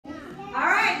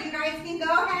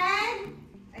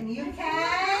And you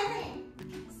can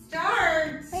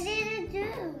start. What did it do?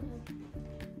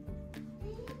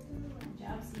 Good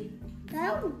job, Steve.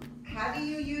 No. How do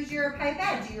you use your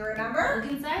pipette? Do you remember?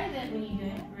 Look inside of it when you do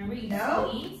it. Remember, you No.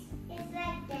 squeeze. It's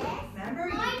like this. Remember,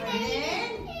 you put it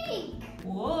in. Pink.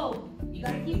 Whoa. You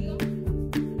gotta keep going.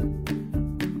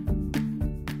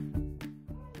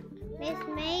 Miss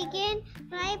Megan,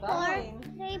 can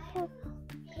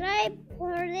I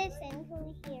pour this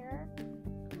into here?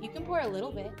 You can pour a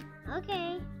little bit.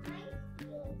 Okay.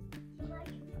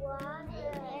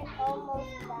 Almost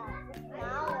done.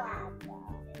 Now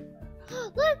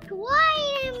look,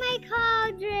 white in my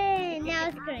cauldron. Now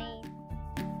it's green.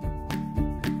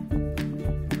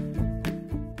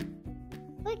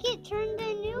 Look, it turned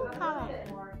a new color.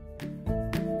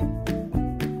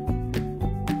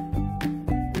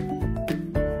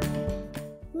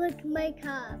 Look, my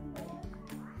cup.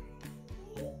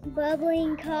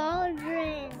 Bubbling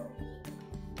cauldron.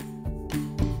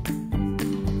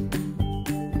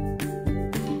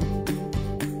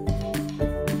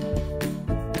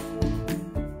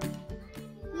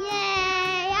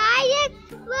 Yay! I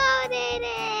exploded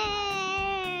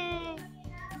it!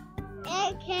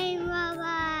 It came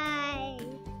alive.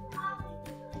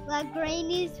 The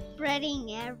grain is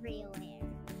spreading everywhere.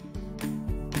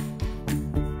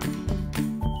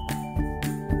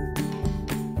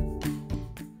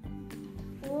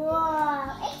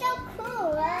 Whoa, it's so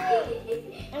cool, right?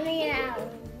 Let me get out.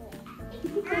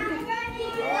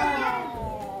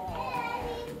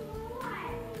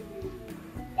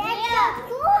 That's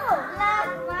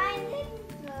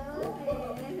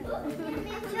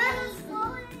so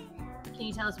cool. Can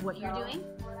you tell us what you're doing?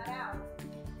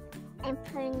 I'm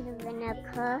putting the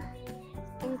vinegar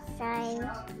inside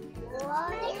the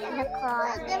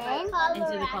cauldron.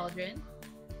 Into the cauldron.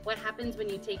 What happens when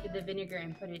you take the vinegar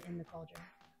and put it in the cauldron?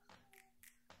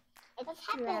 It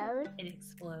explodes. It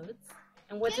explodes.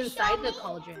 And what's inside the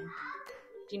cauldron?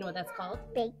 Do you know what that's called?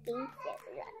 Baking soda.